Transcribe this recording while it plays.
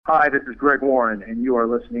Hi, this is Greg Warren, and you are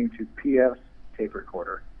listening to PS Tape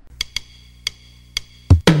Recorder.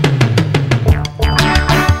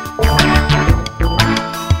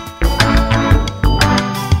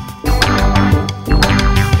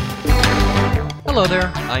 Hello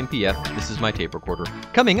there, I'm PF. This is my tape recorder.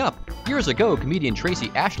 Coming up, years ago, comedian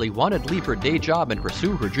Tracy Ashley wanted to leave her day job and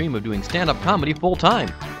pursue her dream of doing stand-up comedy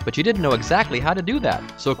full-time, but she didn't know exactly how to do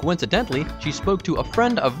that. So coincidentally, she spoke to a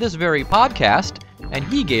friend of this very podcast, and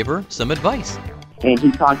he gave her some advice. And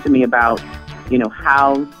he talked to me about,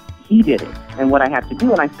 how he did it and what I have to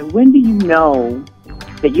do. And I said, when do you know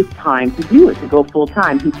that you have time to do it, to go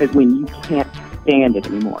full-time? He said, when you can't stand it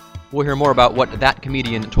anymore. We'll hear more about what that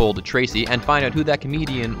comedian told Tracy and find out who that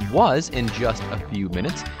comedian was in just a few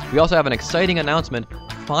minutes. We also have an exciting announcement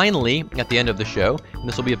finally at the end of the show, and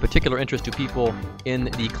this will be of particular interest to people in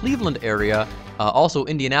the Cleveland area, also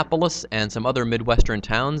Indianapolis and some other Midwestern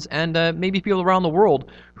towns, and maybe people around the world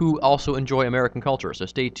who also enjoy American culture. So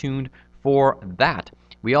stay tuned for that.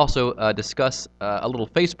 We also discuss a little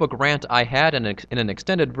Facebook rant I had in an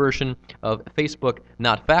extended version of Facebook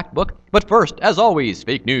Not Fact Book. But first, as always,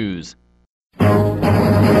 fake news.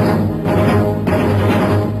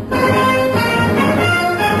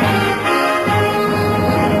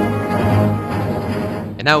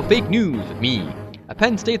 And now, fake news with me. A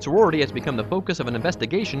Penn State sorority has become the focus of an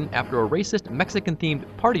investigation after a racist Mexican-themed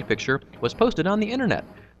party picture was posted on the internet.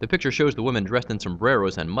 The picture shows the women dressed in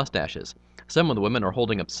sombreros and mustaches. Some of the women are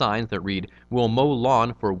holding up signs that read, "We'll mow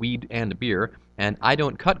lawn for weed and beer," and "I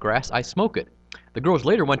don't cut grass, I smoke it." The girls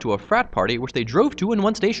later went to a frat party, which they drove to in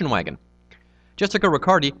one station wagon. Jessica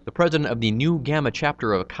Riccardi, the president of the New Gamma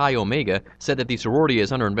chapter of Chi Omega, said that the sorority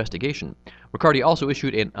is under investigation. Riccardi also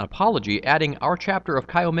issued an apology, adding, "Our chapter of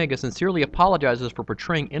Chi Omega sincerely apologizes for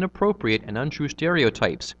portraying inappropriate and untrue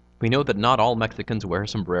stereotypes. We know that not all Mexicans wear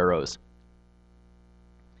sombreros."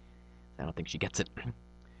 I don't think she gets it.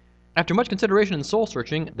 After much consideration and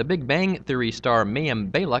soul-searching, the Big Bang Theory star Mayim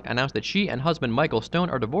Bialik announced that she and husband Michael Stone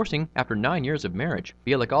are divorcing after 9 years of marriage.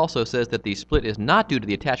 Bialik also says that the split is not due to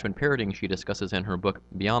the attachment parenting she discusses in her book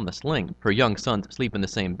Beyond the Sling. Her young sons sleep in the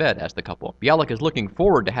same bed as the couple. Bialik is looking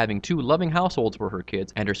forward to having 2 loving households for her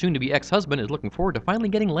kids, and her soon-to-be ex-husband is looking forward to finally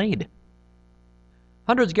getting laid.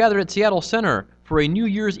 Hundreds gathered at Seattle Center for a New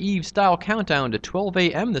Year's Eve-style countdown to 12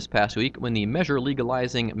 a.m. this past week when the measure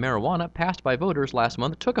legalizing marijuana passed by voters last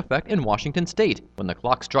month took effect in Washington state. When the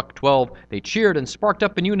clock struck 12, they cheered and sparked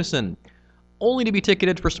up in unison, only to be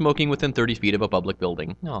ticketed for smoking within 30 feet of a public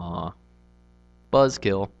building. Aww.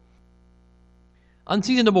 Buzzkill.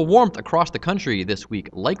 Unseasonable warmth across the country this week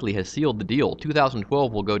likely has sealed the deal.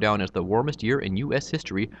 2012 will go down as the warmest year in U.S.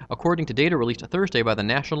 history, according to data released Thursday by the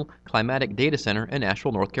National Climatic Data Center in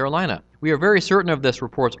Asheville, North Carolina. "We are very certain of this,"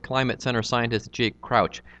 reports Climate Center scientist Jake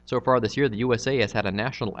Crouch. So far this year, the USA has had a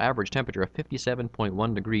national average temperature of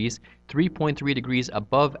 57.1 degrees, 3.3 degrees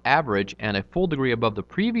above average, and a full degree above the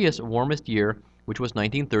previous warmest year, which was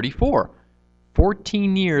 1934,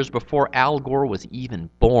 14 years before Al Gore was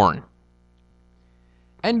even born.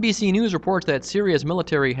 NBC News reports that Syria's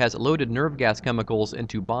military has loaded nerve gas chemicals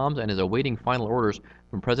into bombs and is awaiting final orders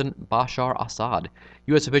from President Bashar Assad.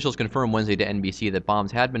 U.S. officials confirmed Wednesday to NBC that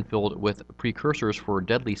bombs had been filled with precursors for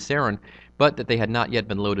deadly sarin, but that they had not yet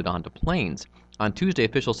been loaded onto planes. On Tuesday,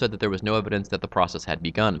 officials said that there was no evidence that the process had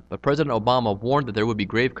begun, but President Obama warned that there would be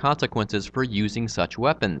grave consequences for using such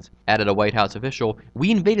weapons. Added a White House official,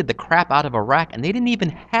 "We invaded the crap out of Iraq and they didn't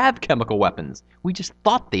even have chemical weapons. We just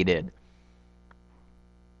thought they did."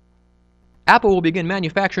 Apple will begin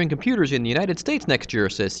manufacturing computers in the United States next year,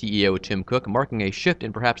 says CEO Tim Cook, marking a shift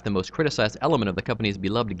in perhaps the most criticized element of the company's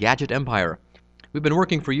beloved gadget empire. "We've been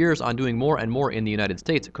working for years on doing more and more in the United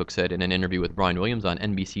States," Cook said in an interview with Brian Williams on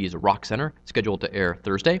NBC's Rock Center, scheduled to air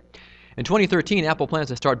Thursday. In 2013, Apple plans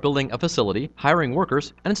to start building a facility, hiring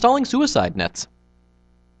workers, and installing suicide nets.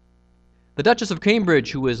 The Duchess of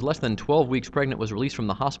Cambridge, who is less than 12 weeks pregnant, was released from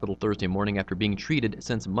the hospital Thursday morning after being treated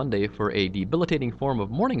since Monday for a debilitating form of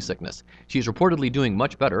morning sickness. She is reportedly doing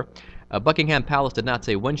much better. Buckingham Palace did not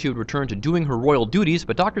say when she would return to doing her royal duties,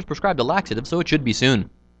 but doctors prescribed a laxative, so it should be soon.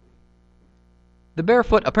 The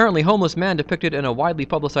barefoot, apparently homeless man depicted in a widely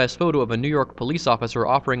publicized photo of a New York police officer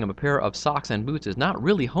offering him a pair of socks and boots is not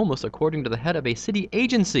really homeless, according to the head of a city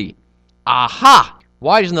agency. Aha!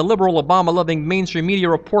 Why doesn't the liberal Obama-loving mainstream media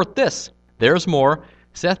report this? There's more.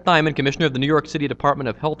 Seth Diamond, commissioner of the New York City Department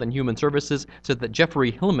of Health and Human Services, said that Jeffrey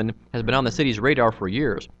Hillman has been on the city's radar for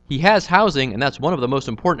years. He has housing, and that's one of the most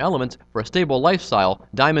important elements for a stable lifestyle,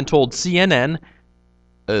 Diamond told CNN.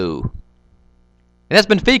 Oh. And that's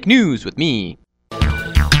been fake news with me.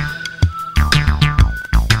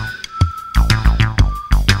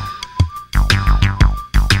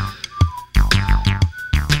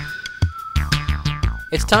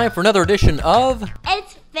 It's time for another edition of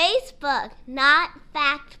It's Facebook, not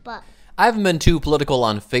Factbook. I haven't been too political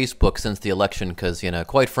on Facebook since the election because,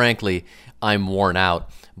 quite frankly, I'm worn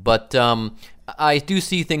out. But I do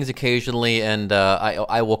see things occasionally, and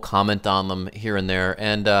I will comment on them here and there.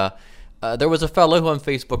 And there was a fellow who I'm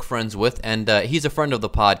Facebook friends with, and he's a friend of the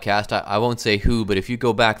podcast. I won't say who, but if you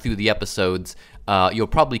go back through the episodes, you'll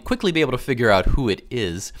probably quickly be able to figure out who it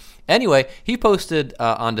is. Anyway, he posted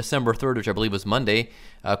on December 3rd, which I believe was Monday,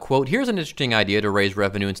 quote, "Here's an interesting idea to raise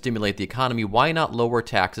revenue and stimulate the economy. Why not lower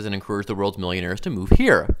taxes and encourage the world's millionaires to move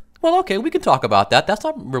here?" Well, okay, we can talk about that. That's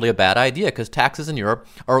not really a bad idea because taxes in Europe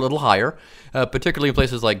are a little higher, particularly in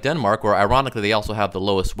places like Denmark, where ironically they also have the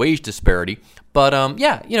lowest wage disparity. But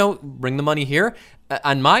bring the money here.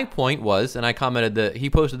 And my point was, and I commented that he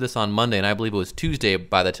posted this on Monday, and I believe it was Tuesday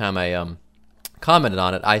by the time I commented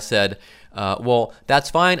on it. I said, well,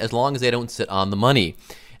 that's fine as long as they don't sit on the money.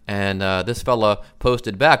 And this fella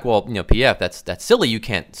posted back, well, PF, that's silly. You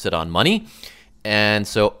can't sit on money. And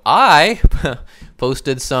so I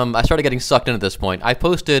posted I started getting sucked in at this point. I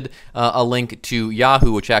posted a link to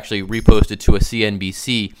Yahoo, which actually reposted to a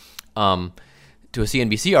CNBC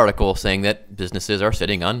article saying that businesses are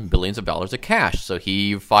sitting on billions of dollars of cash. So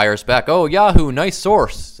he fires back, "Oh, Yahoo, nice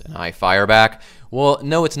source." And I fire back, "Well,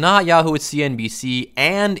 no, it's not Yahoo, it's CNBC,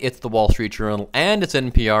 and it's the Wall Street Journal, and it's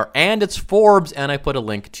NPR, and it's Forbes," and I put a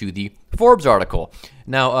link to the Forbes article.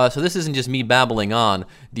 Now, so this isn't just me babbling on.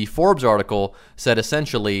 The Forbes article said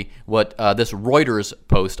essentially what this Reuters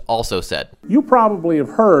post also said. You probably have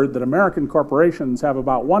heard that American corporations have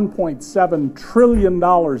about $1.7 trillion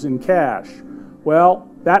in cash. Well,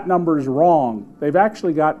 that number is wrong. They've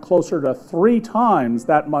actually got closer to 3 times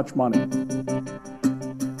that much money.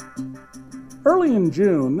 Early in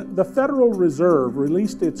June, the Federal Reserve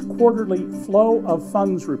released its quarterly flow of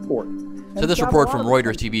funds report. So this report from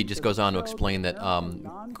Reuters TV just goes on to explain that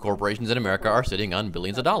corporations in America are sitting on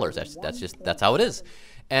billions of dollars. That's how it is.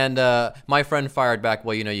 And my friend fired back,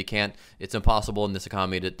 "Well, you can't. It's impossible in this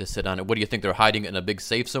economy to sit on it. What do you think? They're hiding it in a big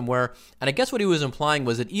safe somewhere?" And I guess what he was implying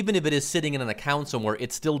was that even if it is sitting in an account somewhere,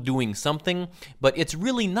 it's still doing something, but it's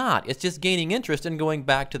really not. It's just gaining interest and going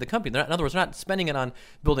back to the company. In other words, they're not spending it on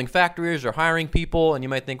building factories or hiring people. And you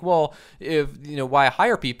might think, well, why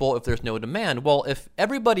hire people if there's no demand? Well, if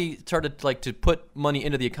everybody started to put money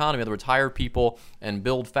into the economy, in other words, hire people and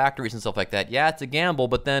build factories and stuff like that, yeah, it's a gamble,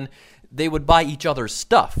 but then they would buy each other's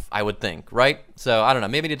stuff, I would think, right? So, I don't know.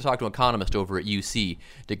 Maybe I need to talk to an economist over at UC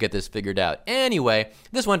to get this figured out. Anyway,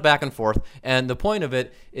 this went back and forth, and the point of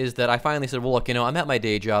it is that I finally said, well, look, I'm at my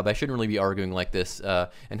day job. I shouldn't really be arguing like this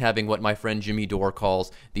and having what my friend Jimmy Dore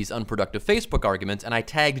calls these unproductive Facebook arguments, and I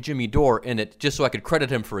tagged Jimmy Dore in it just so I could credit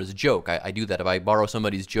him for his joke. I do that. If I borrow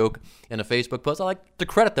somebody's joke in a Facebook post, I like to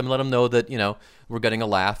credit them and let them know that, we're getting a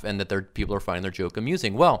laugh and that people are finding their joke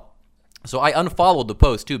amusing. Well, so I unfollowed the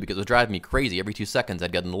post, too, because it was driving me crazy. Every 2 seconds,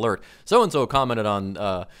 I'd get an alert. So-and-so commented on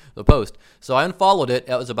the post. So I unfollowed it.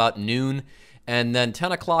 It was about noon. And then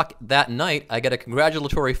 10 o'clock that night, I get a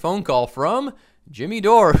congratulatory phone call from Jimmy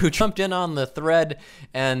Dore, who jumped in on the thread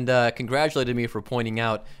and congratulated me for pointing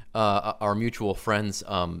out our mutual friend's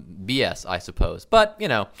BS, I suppose. But,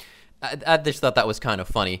 I just thought that was kind of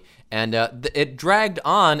funny. And it dragged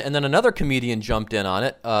on, and then another comedian jumped in on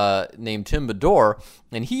it named Tim Bedore,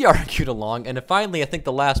 and he argued along. And finally, I think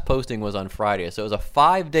the last posting was on Friday. So it was a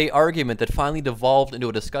 5-day argument that finally devolved into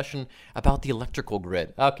a discussion about the electrical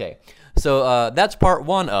grid. Okay, so that's part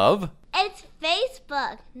 1 of It's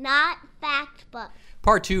Facebook, not Factbook.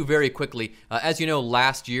 Part 2, very quickly. As you know,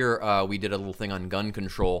 last year we did a little thing on gun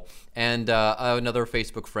control, and another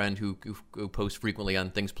Facebook friend who posts frequently on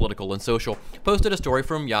things political and social posted a story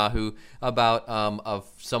from Yahoo about of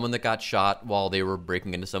someone that got shot while they were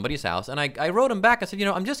breaking into somebody's house. And I wrote him back. I said,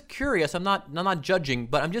 I'm just curious. I'm not judging,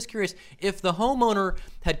 but I'm just curious if the homeowner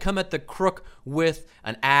had come at the crook with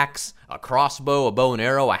an axe, a crossbow, a bow and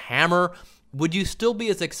arrow, a hammer. Would you still be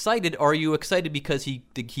as excited, or are you excited because he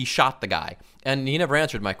shot the guy? And he never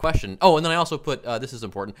answered my question. Oh, and then I also put, this is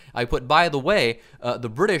important, I put, by the way, the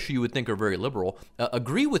British, you would think are very liberal,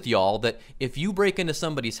 agree with y'all that if you break into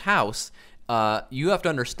somebody's house, you have to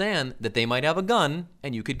understand that they might have a gun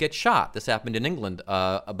and you could get shot. This happened in England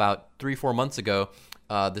about 3-4 months ago.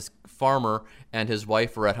 This farmer and his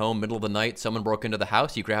wife were at home, middle of the night. Someone broke into the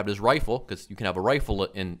house. He grabbed his rifle, because you can have a rifle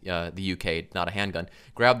in the UK, not a handgun.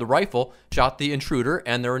 Grabbed the rifle, shot the intruder,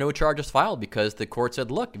 and there were no charges filed because the court said,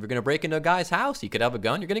 look, if you're going to break into a guy's house, he could have a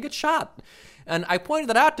gun, you're going to get shot. And I pointed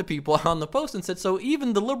that out to people on the post and said, so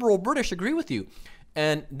even the liberal British agree with you.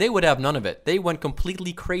 And they would have none of it. They went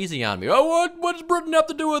completely crazy on me. Oh, what does Britain have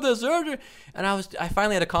to do with this? And I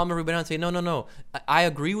finally had to calm everybody down and say, no. I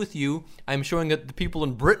agree with you. I'm showing that the people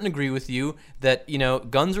in Britain agree with you that,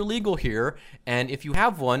 guns are legal here. And if you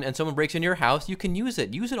have one and someone breaks into your house, you can use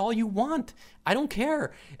it. Use it all you want. I don't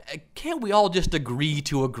care. Can't we all just agree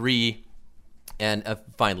to agree? And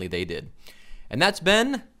finally they did. And that's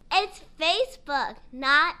been... It's Facebook,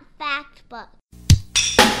 not Factbook.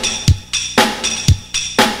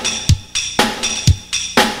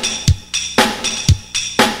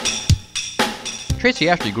 Tracy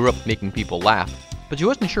Ashley grew up making people laugh, but she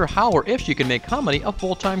wasn't sure how or if she could make comedy a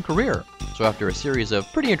full-time career. So after a series of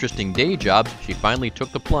pretty interesting day jobs, she finally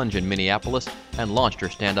took the plunge in Minneapolis and launched her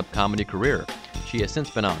stand-up comedy career. She has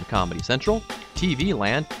since been on Comedy Central, TV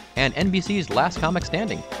Land, and NBC's Last Comic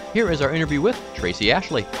Standing. Here is our interview with Tracy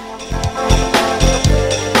Ashley.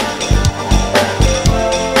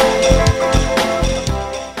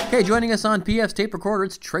 Okay, joining us on PF's tape recorder,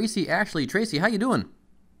 it's Tracy Ashley. Tracy, how you doing?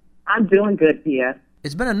 I'm doing good, Pia.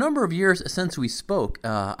 It's been a number of years since we spoke.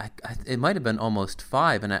 It might have been almost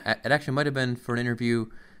 5, and it actually might have been for an interview,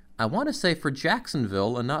 I want to say for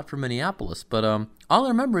Jacksonville and not for Minneapolis. But all I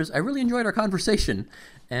remember is I really enjoyed our conversation.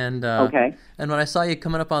 And Okay. And when I saw you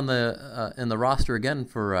coming up on the in the roster again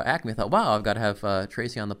for Acme, I thought, wow, I've got to have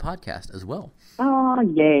Tracy on the podcast as well. Oh,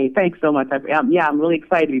 yay. Thanks so much. I'm really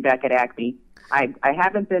excited to be back at Acme. I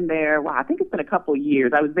haven't been there, I think it's been a couple of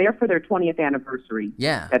years. I was there for their 20th anniversary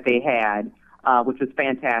that they had, which was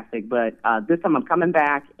fantastic. But this time I'm coming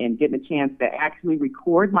back and getting a chance to actually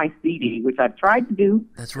record my CD, which I've tried to do.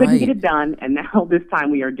 That's Couldn't right. get it done, and now this time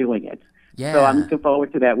we are doing it. Yeah. So I'm looking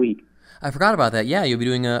forward to that week. I forgot about that. Yeah, you'll be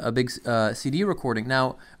doing a big CD recording.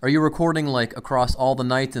 Now, are you recording like across all the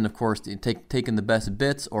nights and, of course, taking the best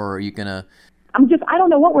bits, or are you going to... I don't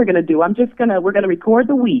know what we're going to do. We're going to record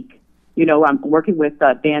the week. I'm working with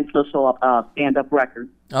Dan Schlissel, Stand Up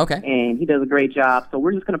Records. Okay. And he does a great job. So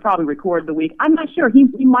we're just going to probably record the week. I'm not sure. He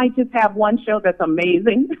might just have one show that's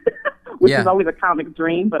amazing, which is always a comic's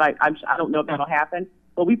dream, but I don't know if that'll happen.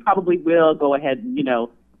 But we probably will go ahead and,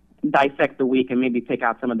 dissect the week and maybe pick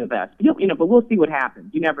out some of the best. But we'll see what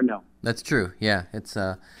happens. You never know. That's true. Yeah, it's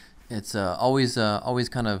always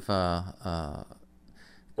kind of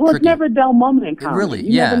Well, tricky. it's never a dull moment in comedy. Really,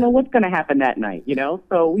 you yeah. never know what's going to happen that night,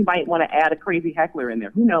 So we might want to add a crazy heckler in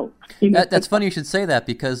there. Who knows? That's funny you should say that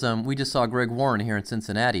because we just saw Greg Warren here in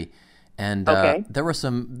Cincinnati, and there were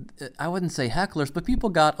some, I wouldn't say hecklers, but people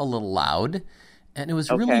got a little loud, and it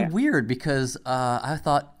was really weird because I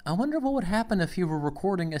thought, I wonder what would happen if you were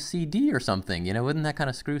recording a CD or something. Wouldn't that kind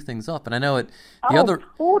of screw things up? And I know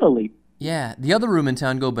Totally. Yeah, the other room in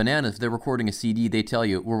town go bananas. If they're recording a CD, they tell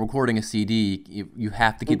you, we're recording a CD, you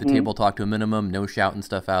have to keep the table talk to a minimum, no shouting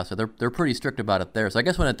stuff out. So they're pretty strict about it there. So I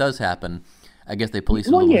guess when it does happen, I guess they police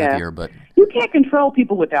it a little heavier. But you can't control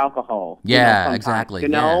people with alcohol. Yeah, exactly.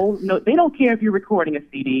 No, they don't care if you're recording a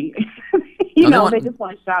CD. They just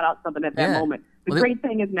want to shout out something at that moment. The great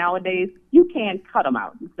thing is nowadays, you can cut them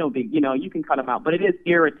out. It's no big, you can cut them out. But it is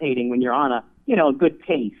irritating when you're on a good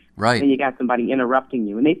pace. Right. And you got somebody interrupting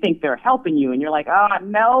you, and they think they're helping you, and you're like, oh,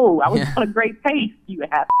 no, I was on a great pace. You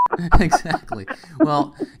have. Exactly.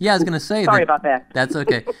 Well, yeah, I was going to say. Sorry about that. That's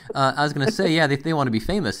okay. I was going to say, yeah, they want to be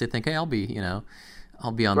famous. They think, hey, I'll be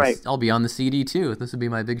on the CD too. This would be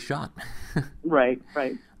my big shot. Right.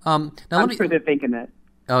 Now I'm sure they're thinking that.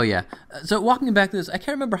 Oh, yeah. So walking back to this, I can't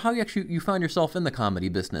remember how you found yourself in the comedy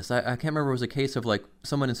business. I can't remember if it was a case of like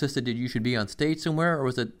someone insisted that you should be on stage somewhere, or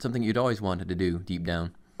was it something you'd always wanted to do deep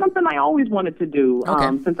down? Something I always wanted to do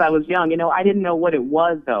since I was young. I didn't know what it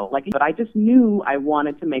was, though. But I just knew I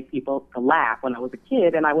wanted to make people laugh when I was a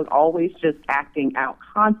kid, and I was always just acting out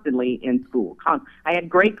constantly in school. I had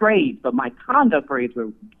great grades, but my conduct grades were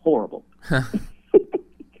horrible.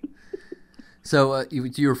 So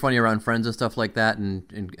you were funny around friends and stuff like that, and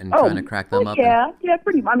trying to crack them up. Yeah,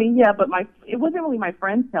 pretty. But it wasn't really my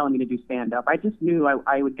friends telling me to do stand up. I just knew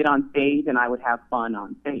I would get on stage and I would have fun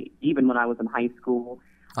on stage. Even when I was in high school,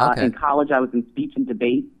 in college, I was in speech and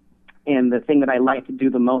debate, and the thing that I liked to do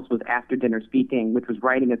the most was after dinner speaking, which was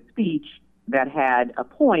writing a speech that had a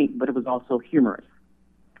point, but it was also humorous.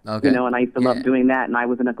 Okay. And I used to love doing that, and I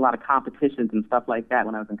was in a lot of competitions and stuff like that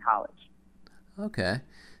when I was in college. Okay.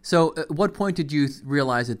 So at what point did you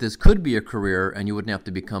realize that this could be a career and you wouldn't have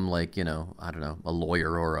to become like, I don't know, a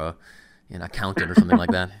lawyer or an accountant or something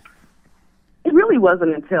like that? It really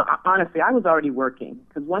wasn't until, honestly, I was already working.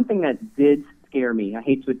 Because one thing that did scare me, I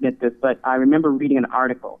hate to admit this, but I remember reading an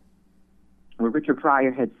article where Richard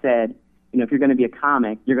Pryor had said, if you're going to be a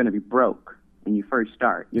comic, you're going to be broke when you first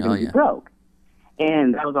start. You're going to be broke.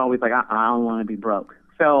 And I was always like, I don't want to be broke.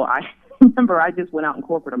 So I remember I just went out in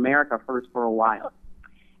corporate America first for a while.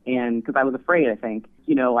 And because I was afraid, I think.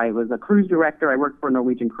 You know, I was a cruise director. I worked for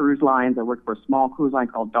Norwegian Cruise Lines. I worked for a small cruise line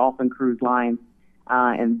called Dolphin Cruise Lines.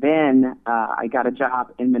 And then I got a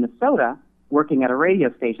job in Minnesota working at a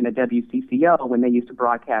radio station at WCCO when they used to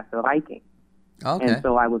broadcast the Vikings. Okay. And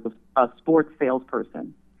so I was a sports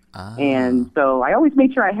salesperson. Ah. And so I always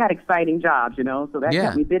made sure I had exciting jobs, you know, so that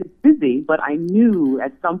kept me busy. But I knew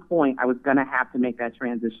at some point I was going to have to make that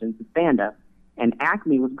transition to stand-up. And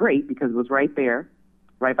Acme was great because it was right there,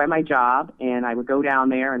 right by my job. And I would go down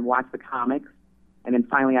there and watch the comics. And then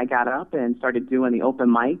finally I got up and started doing the open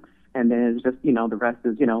mics. And then it was just, you know, the rest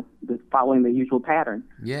is, you know, just following the usual pattern.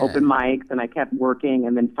 Yeah. Open mics, and I kept working.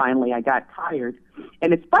 And then finally I got tired.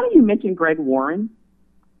 And it's funny you mentioned Greg Warren.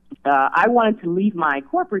 I wanted to leave my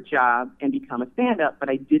corporate job and become a stand-up, but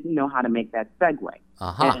I didn't know how to make that segue.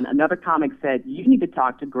 Uh-huh. And another comic said, you need to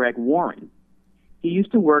talk to Greg Warren. He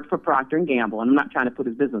used to work for Procter & Gamble, and I'm not trying to put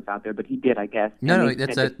his business out there, but he did, I guess. No,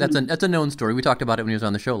 that's a known story. We talked about it when he was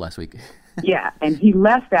on the show last week. Yeah, and he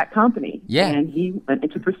left that company. Yeah. And he went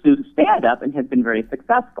to pursue stand-up and has been very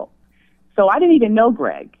successful. So I didn't even know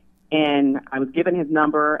Greg, and I was given his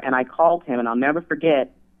number, and I called him, and I'll never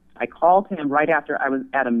forget, I called him right after I was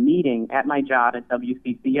at a meeting at my job at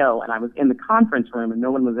WCCO, and I was in the conference room, and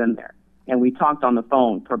no one was in there. And we talked on the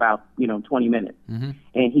phone for about, 20 minutes. Mm-hmm.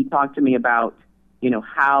 And he talked to me about,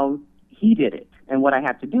 how he did it and what I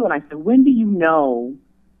have to do. And I said, when do you know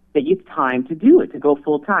that it's time to do it, to go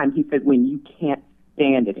full time? He said, when you can't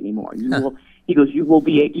stand it anymore. He goes,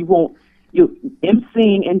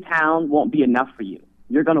 emceeing in town won't be enough for you.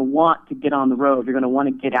 You're going to want to get on the road. You're going to want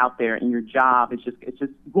to get out there, and your job it's just you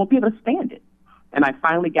won't be able to stand it. And I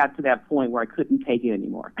finally got to that point where I couldn't take it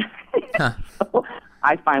anymore. So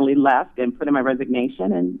I finally left and put in my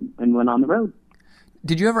resignation and went on the road.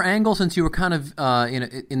 Did you ever angle, since you were kind of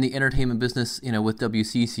in the entertainment business, with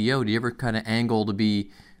WCCO? Did you ever kind of angle to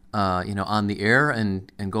be, on the air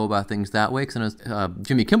and go about things that way? Because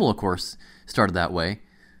Jimmy Kimmel, of course, started that way.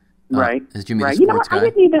 Right. As Jimmy right. the sports guy. I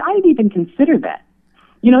didn't even consider that.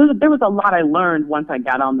 There was a lot I learned once I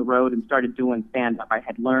got on the road and started doing stand-up. I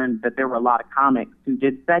had learned that there were a lot of comics who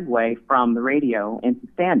did segue from the radio into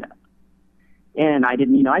stand-up. And I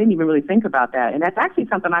didn't even really think about that. And that's actually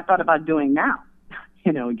something I thought about doing now,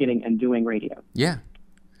 getting and doing radio. Yeah.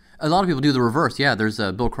 A lot of people do the reverse. Yeah, there's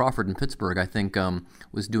Bill Crawford in Pittsburgh, I think,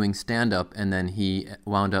 was doing stand-up, and then he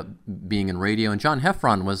wound up being in radio. And John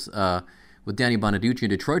Heffron was with Danny Bonaducci in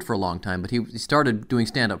Detroit for a long time, but he started doing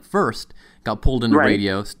stand-up first, got pulled into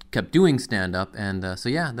radio, kept doing stand-up, and that's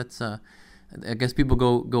I guess people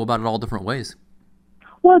go about it all different ways.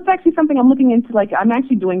 Well, it's actually something I'm looking into. Like, I'm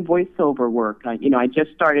actually doing voiceover work. I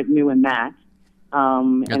just started new in that.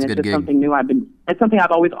 And it's just something new. It's something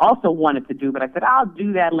I've always also wanted to do, but I said, I'll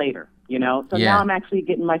do that later, So now I'm actually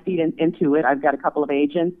getting my feet into it. I've got a couple of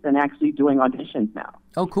agents and actually doing auditions now.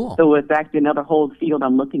 Oh, cool. So it's actually another whole field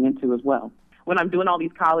I'm looking into as well. When I'm doing all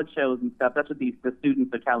these college shows and stuff, that's what the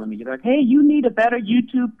students are telling me. They're like, hey, you need a better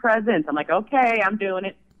YouTube presence. I'm like, okay, I'm doing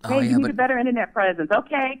it. Hey, you need a better internet presence.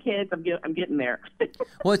 Okay, kids, I'm getting there.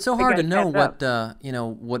 Well, it's so hard to know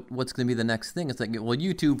what's going to be the next thing. It's like, well,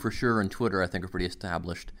 YouTube for sure and Twitter I think are pretty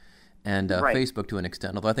established, and Facebook to an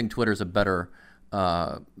extent. Although I think Twitter's a better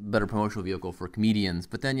promotional vehicle for comedians.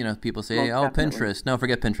 But then people say, definitely. Pinterest. No,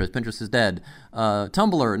 forget Pinterest. Pinterest is dead.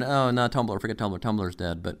 Tumblr. No, not Tumblr. Forget Tumblr. Tumblr's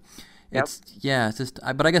dead. But it's just.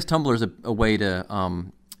 But I guess Tumblr is a way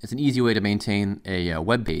to. It's an easy way to maintain a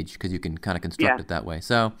web page because you can kind of construct it that way.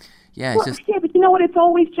 So, it's just... Yeah, but you know what? It's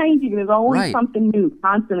always changing. There's always something new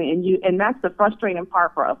constantly, and that's the frustrating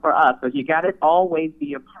part for us, because you got to always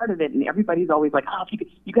be a part of it, and everybody's always like, oh,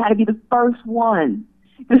 you got to be the first one.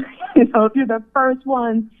 If you're the first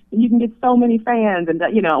one, then you can get so many fans, and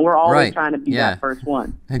we're always trying to be that first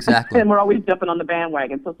one. Exactly. And we're always jumping on the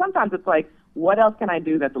bandwagon. So sometimes it's like, what else can I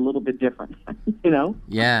do that's a little bit different?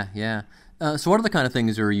 Yeah, yeah. So what other kind of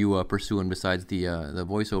things are you pursuing besides the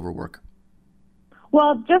voiceover work?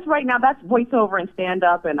 Well, just right now, that's voiceover and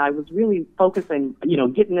stand-up, and I was really focusing,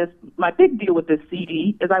 getting this. My big deal with this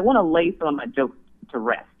CD is I want to lay some of my jokes to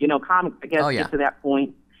rest. Comics, I guess, get to that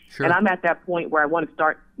point. Sure. And I'm at that point where I want to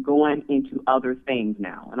start going into other things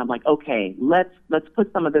now. And I'm like, okay, let's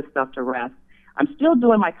put some of this stuff to rest. I'm still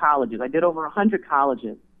doing my colleges. I did over 100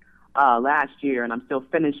 colleges last year, and I'm still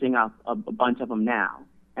finishing up a bunch of them now.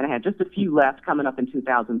 And I had just a few left coming up in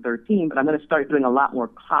 2013, but I'm going to start doing a lot more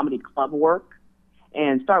comedy club work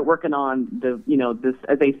and start working on this,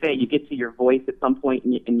 as they say, you get to your voice at some point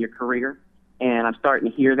in your career. And I'm starting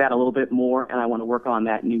to hear that a little bit more, and I want to work on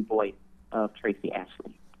that new voice of Tracy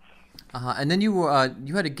Ashley. And then you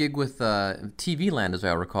had a gig with TV Land, as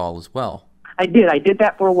I recall, as well. I did. I did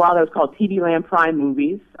that for a while. That was called TV Land Prime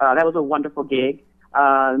Movies. That was a wonderful gig.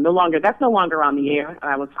 That's no longer on the air.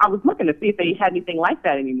 I was looking to see if they had anything like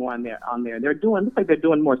that anymore on there. Looks like they're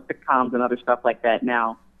doing more sitcoms and other stuff like that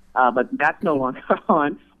now. But that's no longer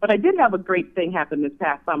on. But I did have a great thing happen this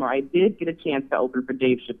past summer. I did get a chance to open for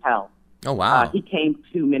Dave Chappelle. Oh, wow. He came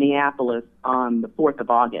to Minneapolis on the 4th of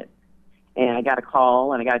August. And I got a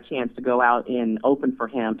call, and I got a chance to go out and open for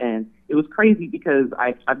him. And it was crazy because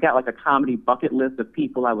I've got like a comedy bucket list of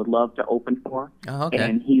people I would love to open for. Oh, okay.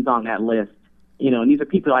 And he's on that list. And these are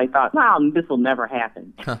people I thought, wow, this will never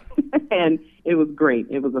happen. Huh. And it was great.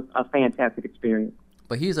 It was a fantastic experience.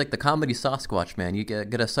 But he's like the comedy Sasquatch, man. You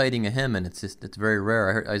get a sighting of him, and it's very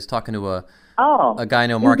rare. I was talking to a guy I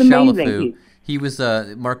know, Mark Chalafu. He was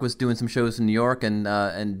Mark was doing some shows in New York, and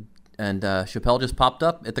Chappelle just popped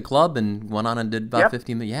up at the club and went on and did about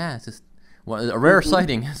 15 minutes. Yeah, it's just a rare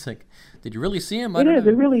sighting. It's like, did you really see him? It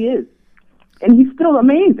really is. And he's still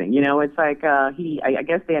amazing. It's like I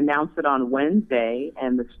guess they announced it on Wednesday,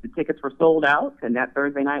 and the tickets were sold out, and that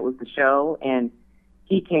Thursday night was the show, and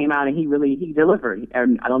he came out and he delivered.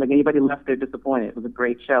 And I don't think anybody left there disappointed. It was a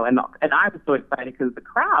great show. And I was so excited because the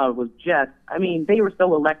crowd was they were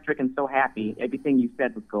so electric and so happy. Everything you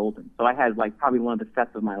said was golden. So I had probably one of the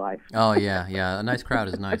sets of my life. Oh, yeah. A nice crowd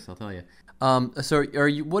is nice, I'll tell you. So where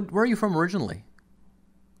are you from originally?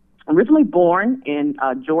 Originally born in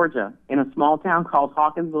Georgia, in a small town called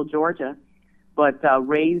Hawkinsville, Georgia, but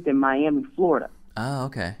raised in Miami, Florida. Oh,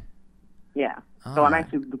 okay. Yeah. So I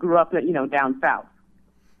actually grew up, down south.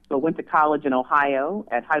 So went to college in Ohio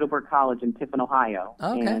at Heidelberg College in Tiffin, Ohio.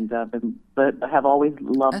 Okay. And but have always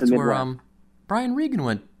loved the Midwest. That's where Brian Regan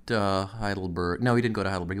went to Heidelberg. No, he didn't go to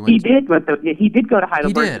Heidelberg. He did go to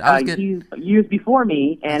Heidelberg. He did. Years before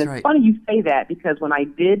me. And That's it's right. funny you say that because when I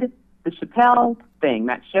did the Chappelle thing,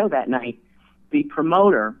 that show that night, the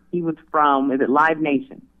promoter, he was from, Live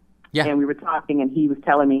Nation? Yeah. And we were talking, and he was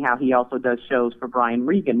telling me how he also does shows for Brian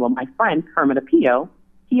Regan. Well, my friend Kermit Apio,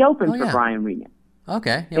 he opened for Brian Regan.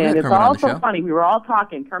 Okay. Yeah, we and had it's Kermit on the also show. funny. We were all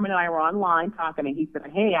talking. Kermit and I were online talking, and he said,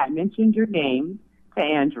 "Hey, I mentioned your name to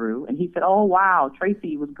Andrew," and he said, "Oh wow,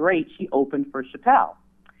 Tracy was great. She opened for Chappelle."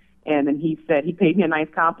 And then he said he paid me a nice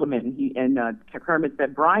compliment, and Kermit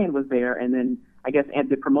said Brian was there, and then I guess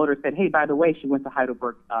the promoter said, "Hey, by the way, she went to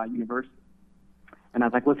Heidelberg University." And I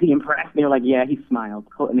was like, "Was he impressed?" And they were like, "Yeah." He smiled,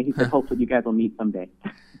 and he said, "Hopefully, you guys will meet someday."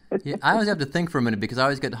 Yeah, I always have to think for a minute because I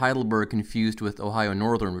always get Heidelberg confused with Ohio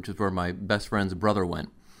Northern, which is where my best friend's brother went.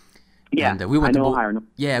 Yeah, and, we went I know Ohio.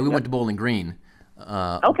 Yeah, we went to Bowling Green.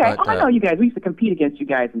 Okay, I know you guys. We used to compete against you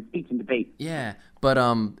guys in speech and debate. Yeah, but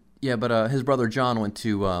his brother John went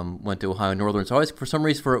to Ohio Northern. So I always, for some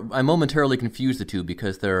reason, I momentarily confuse the two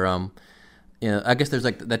because they're I guess there's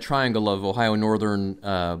like that triangle of Ohio Northern,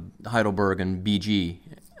 Heidelberg, and BG.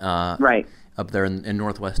 Right. Up there in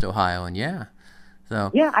Northwest Ohio, and So.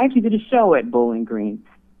 Yeah, I actually did a show at Bowling Green.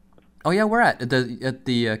 Oh yeah, where at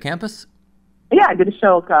the campus? Yeah, I did a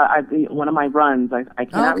show. One of my runs. I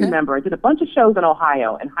cannot remember. I did a bunch of shows in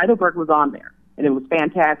Ohio, and Heidelberg was on there, and it was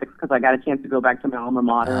fantastic because I got a chance to go back to my alma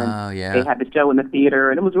mater. And they had the show in the theater,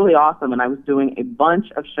 and it was really awesome. And I was doing a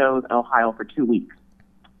bunch of shows in Ohio for 2 weeks.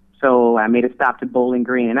 So I made a stop to Bowling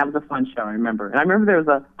Green, and that was a fun show. I remember, and I remember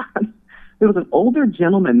there was an older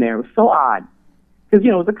gentleman there. It was so odd because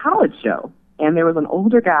it was a college show. And there was an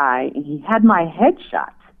older guy, and he had my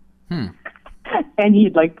headshot. And he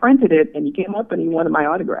had printed it, and he came up and he wanted my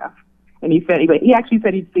autograph. And he actually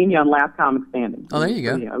said he'd seen me on Last Comic Standing. Oh, there you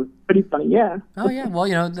go. So, it was pretty funny. Yeah. Oh yeah. Well,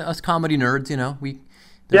 us comedy nerds,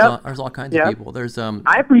 there's all kinds of people. There's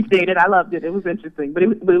I appreciate it. I loved it. It was interesting, but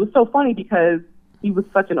it was so funny because he was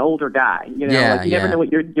such an older guy. You never know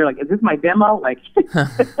what you're like. Is this my demo?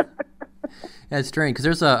 Yeah, it's strange because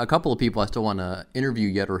there's a couple of people I still want to interview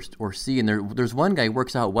yet or see, and there's one guy who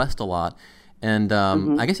works out west a lot, and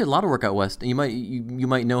I guess he had a lot of work out west. And you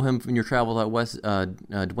might know him from your travels out west.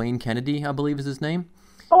 Dwayne Kennedy, I believe, is his name.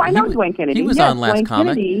 Oh, I know Dwayne Kennedy. He was on Last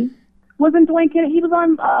Comic. Wasn't Dwayne Kennedy? He was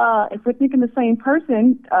on. If we're thinking the same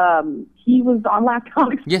person, he was on Last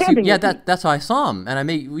Comic Standing. Yes, that's how I saw him. And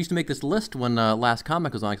we used to make this list when Last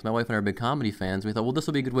Comic was on because my wife and I are big comedy fans. We thought, well, this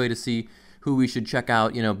will be a good way to see who we should check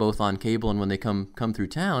out, both on cable and when they come through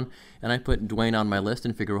town. And I put Dwayne on my list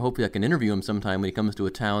and figure hopefully I can interview him sometime when he comes to a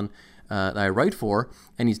town that I write for.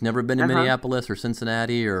 And he's never been in Minneapolis or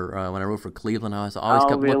Cincinnati or when I wrote for Cleveland. I always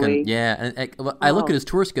kept looking. Yeah, and I look at his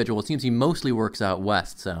tour schedule. It seems he mostly works out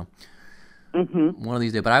west. So one of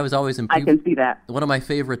these days. But I was always I can see that. One of my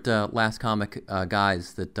favorite Last Comic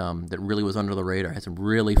guys that really was under the radar. Had some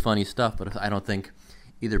really funny stuff, but I don't think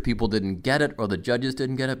either people didn't get it or the judges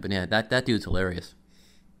didn't get it. But yeah, that dude's hilarious.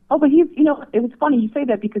 Oh, but he's, you know, it was funny you say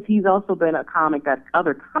that because he's also been a comic that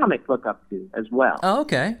other comics look up to as well. Oh,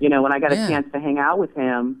 okay. You know, when I got a Yeah. chance to hang out with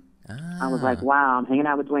him, I was like, Ah. wow, I'm hanging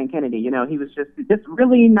out with Dwayne Kennedy. You know, he was just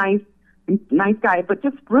really nice guy, but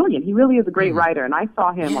just brilliant. He really is a great writer, and I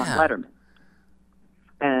saw him on Yeah. Letterman.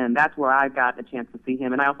 And that's where I got a chance to see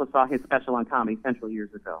him. And I also saw his special on Comedy Central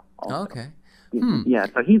years ago. Also. Okay. Yeah,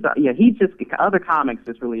 so he's just, other comics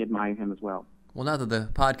just really admire him as well. Well, now that the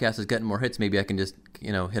podcast is getting more hits, maybe I can just,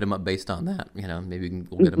 hit him up based on that. Maybe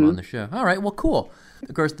we'll get him on the show. All right, well, cool.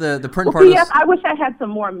 Of course, the print Well, part of yes, this... I wish I had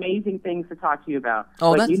some more amazing things to talk to you about.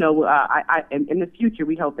 Oh, but, that's... you know, in the future,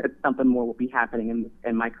 we hope that something more will be happening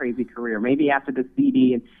in my crazy career. Maybe after the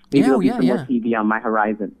CD, and maybe there'll be some more TV on my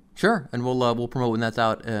horizon. Sure, and we'll promote when that's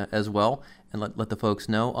out as well, and let the folks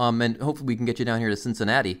know. And hopefully we can get you down here to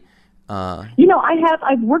Cincinnati. You know,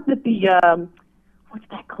 I've worked at the what's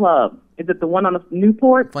that club? Is it the one on the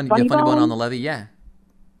Newport? Funny Bone? Bone on the Levee, yeah.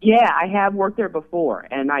 Yeah, I have worked there before,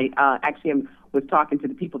 and I actually was talking to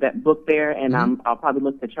the people that booked there, and I'll probably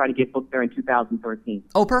look to try to get booked there in 2013.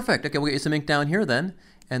 Oh, perfect. Okay, we'll get you some ink down here then,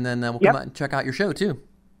 and then we'll come out and check out your show too.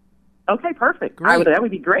 Okay, perfect. Great. That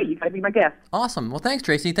would be great. You got to be my guest. Awesome. Well, thanks,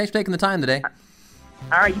 Tracy. Thanks for taking the time today.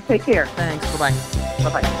 All right, you take care. Thanks. Bye-bye.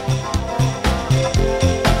 Bye-bye.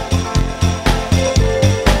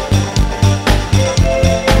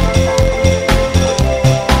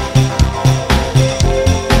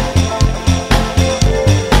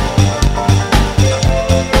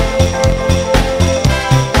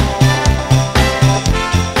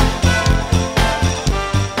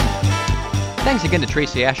 Thanks again to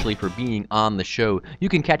Tracy Ashley for being on the show. You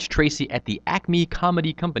can catch Tracy at the Acme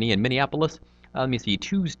Comedy Company in Minneapolis.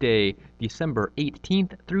 Tuesday, December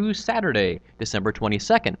 18th through Saturday, December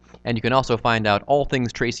 22nd. And you can also find out all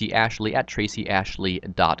things Tracy Ashley at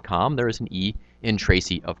tracyashley.com. There is an E in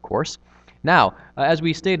Tracy, of course. Now, as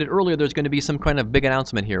we stated earlier, there's going to be some kind of big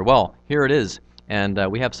announcement here. Well, here it is. And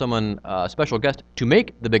we have someone, a special guest, to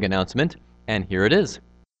make the big announcement. And here it is.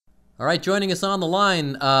 All right, joining us on the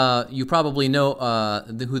line, you probably know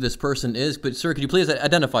who this person is, but sir, could you please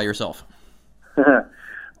identify yourself?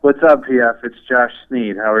 What's up, PF? It's Josh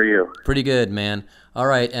Sneed. How are you? Pretty good, man. All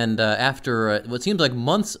right, and after what seems like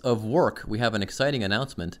months of work, we have an exciting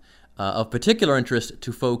announcement of particular interest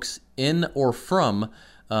to folks in or from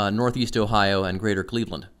Northeast Ohio and Greater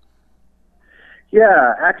Cleveland.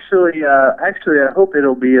 Yeah, actually, I hope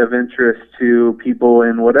it'll be of interest to people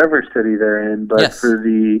in whatever city they're in. But Yes. for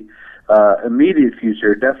the immediate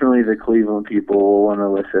future, definitely the Cleveland people will want to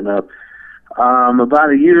listen up. About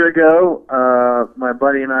a year ago, my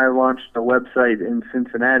buddy and I launched a website in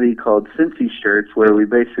Cincinnati called Cincy Shirts, where we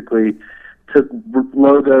basically took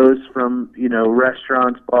logos from,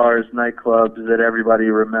 restaurants, bars, nightclubs that everybody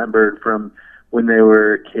remembered from when they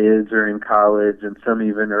were kids or in college, and some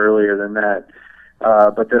even earlier than that,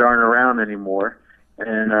 but that aren't around anymore.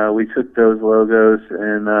 And we took those logos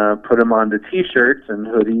and put them onto T-shirts and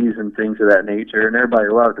hoodies and things of that nature, and everybody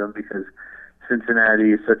loved them because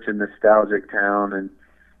Cincinnati is such a nostalgic town, and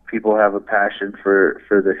people have a passion for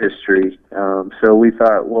the history. So we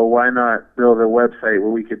thought, well, why not build a website where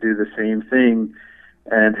we could do the same thing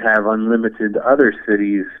and have unlimited other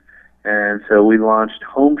cities? And so we launched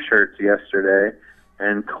Home Shirts yesterday,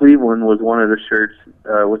 and Cleveland was one of the shirts,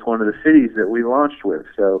 was one of the cities that we launched with.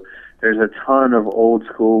 So there's a ton of old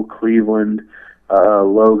school Cleveland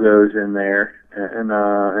logos in there,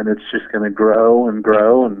 and it's just going to grow and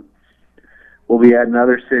grow, and we'll be adding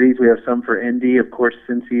other cities. We have some for Indy. Of course,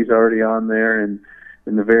 Cincy's already on there, and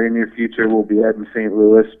in the very near future, we'll be adding St.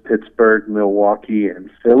 Louis, Pittsburgh, Milwaukee, and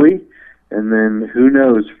Philly, and then who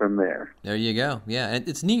knows from there. There you go. Yeah, and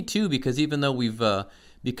it's neat, too, because even though we've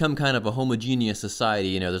become kind of a homogeneous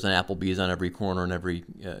society, there's an Applebee's on every corner in every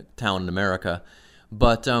town in America,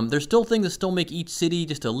 but there's still things that still make each city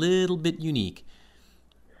just a little bit unique.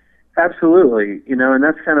 Absolutely. And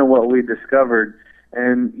that's kind of what we discovered.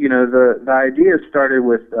 And, the idea started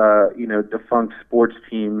with, defunct sports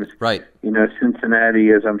teams. Right.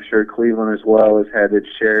 Cincinnati, as I'm sure Cleveland as well, has had its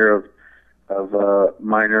share of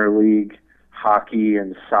minor league hockey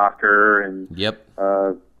and soccer and Yep.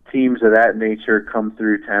 Teams of that nature come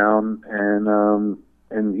through town. And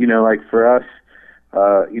like for us,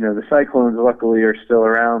 the Cyclones luckily are still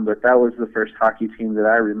around, but that was the first hockey team that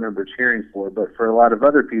I remember cheering for. But for a lot of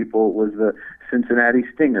other people, it was the Cincinnati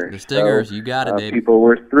Stingers. The Stingers, so, you got it, baby. People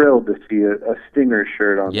were thrilled to see a Stinger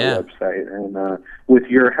shirt on the website. And with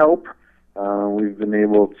your help, we've been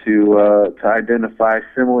able to identify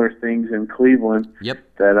similar things in Cleveland Yep.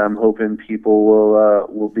 that I'm hoping people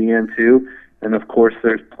will be into. And of course,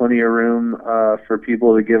 there's plenty of room for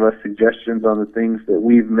people to give us suggestions on the things that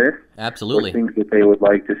we've missed, Absolutely. or things that they would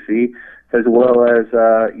like to see, as well as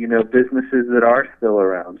businesses that are still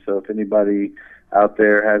around. So if anybody out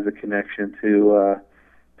there has a connection to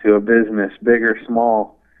a business, big or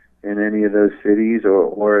small, in any of those cities,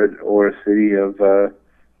 or a city of a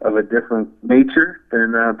different nature,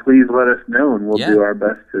 then please let us know, and we'll do our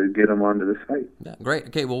best to get them onto the site. Yeah, great.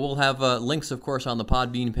 Okay, well, we'll have links, of course, on the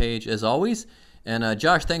Podbean page as always. And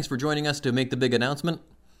Josh, thanks for joining us to make the big announcement.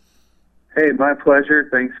 Hey, my pleasure.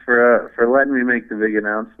 Thanks for letting me make the big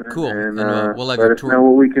announcement. Cool. And we'll have let your us tour. know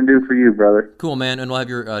what we can do for you, brother. Cool, man. And we'll have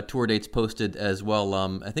your tour dates posted as well.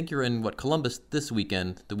 I think you're in, Columbus this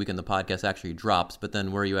weekend, the weekend the podcast actually drops. But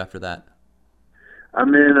then where are you after that?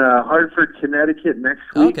 I'm in Hartford, Connecticut next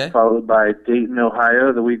week, followed by Dayton,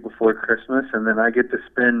 Ohio the week before Christmas, and then I get to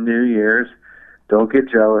spend New Year's, don't get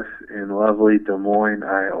jealous, in lovely Des Moines,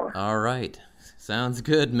 Iowa. All right. Sounds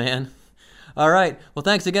good, man. All right. Well,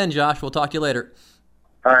 thanks again, Josh. We'll talk to you later.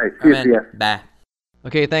 All right. See you. Bye.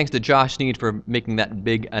 Okay, thanks to Josh Sneed for making that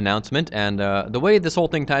big announcement. And the way this whole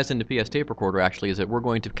thing ties into PS Tape Recorder, actually, is that we're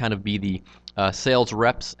going to kind of be the sales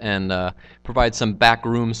reps and provide some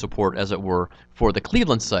backroom support, as it were, for the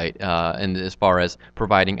Cleveland site, and as far as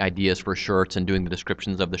providing ideas for shirts and doing the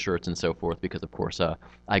descriptions of the shirts and so forth, because, of course,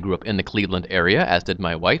 I grew up in the Cleveland area, as did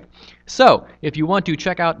my wife. So, if you want to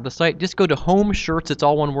check out the site, just go to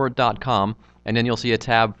homeshirtsitsalloneword.com, and then you'll see a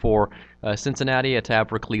tab for Cincinnati, a tab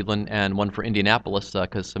for Cleveland, and one for Indianapolis,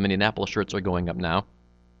 because some Indianapolis shirts are going up now.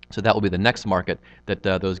 So that will be the next market that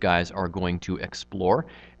those guys are going to explore.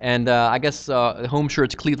 And I guess Home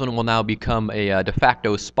Shirts Cleveland will now become a de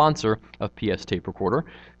facto sponsor of PS Tape Recorder.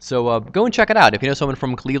 So go and check it out if you know someone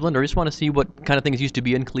from Cleveland, or just want to see what kind of things used to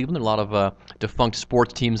be in Cleveland. A lot of defunct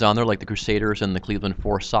sports teams on there, like the Crusaders and the Cleveland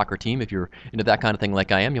Force soccer team. If you're into that kind of thing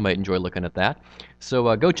like I am, you might enjoy looking at that.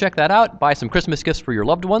 So go check that out. Buy some Christmas gifts for your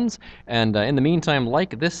loved ones. And in the meantime,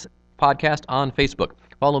 like this podcast on Facebook.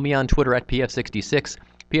 Follow me on Twitter at PF66.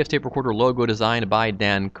 PS Tape Recorder logo designed by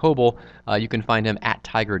Dan Coble. You can find him at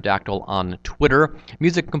TigerDactyl on Twitter.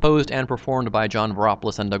 Music composed and performed by John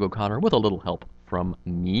Veropoulos and Doug O'Connor with a little help from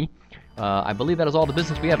me. I believe that is all the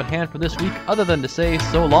business we have at hand for this week, other than to say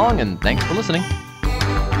so long and thanks for listening.